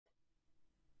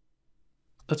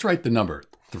Let's write the number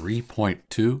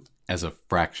 3.2 as a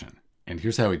fraction. And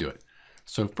here's how we do it.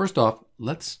 So first off,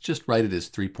 let's just write it as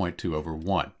 3.2 over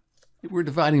 1. We're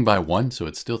dividing by 1, so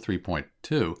it's still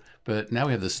 3.2, but now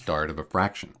we have the start of a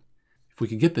fraction. If we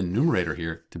could get the numerator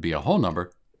here to be a whole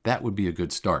number, that would be a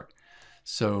good start.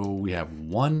 So we have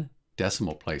one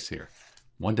decimal place here.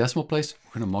 One decimal place,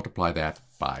 we're going to multiply that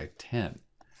by 10.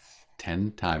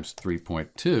 10 times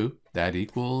 3.2, that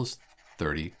equals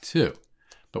 32.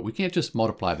 But we can't just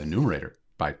multiply the numerator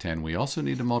by 10. We also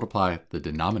need to multiply the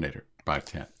denominator by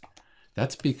 10.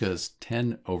 That's because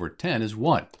 10 over 10 is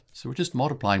 1. So we're just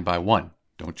multiplying by 1.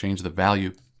 Don't change the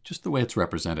value, just the way it's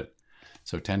represented.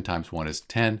 So 10 times 1 is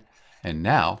 10. And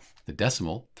now the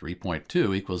decimal,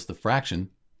 3.2, equals the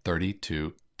fraction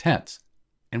 32 tenths.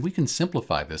 And we can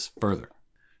simplify this further.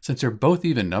 Since they're both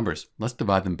even numbers, let's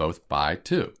divide them both by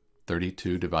 2.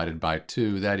 32 divided by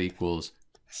 2, that equals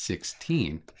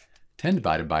 16. 10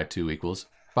 divided by 2 equals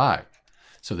 5.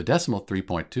 So the decimal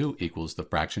 3.2 equals the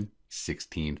fraction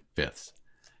 16/5.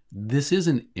 This is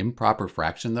an improper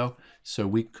fraction though, so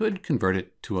we could convert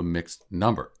it to a mixed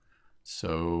number.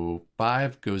 So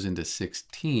 5 goes into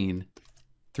 16.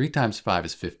 3 times 5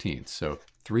 is 15. So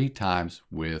 3 times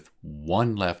with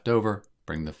 1 left over,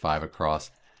 bring the 5 across.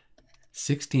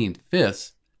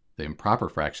 16/5, the improper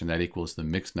fraction, that equals the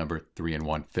mixed number 3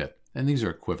 1/5. And these are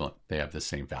equivalent. They have the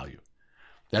same value.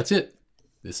 That's it.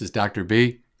 This is Dr.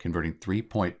 B converting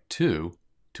 3.2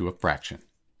 to a fraction.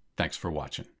 Thanks for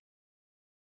watching.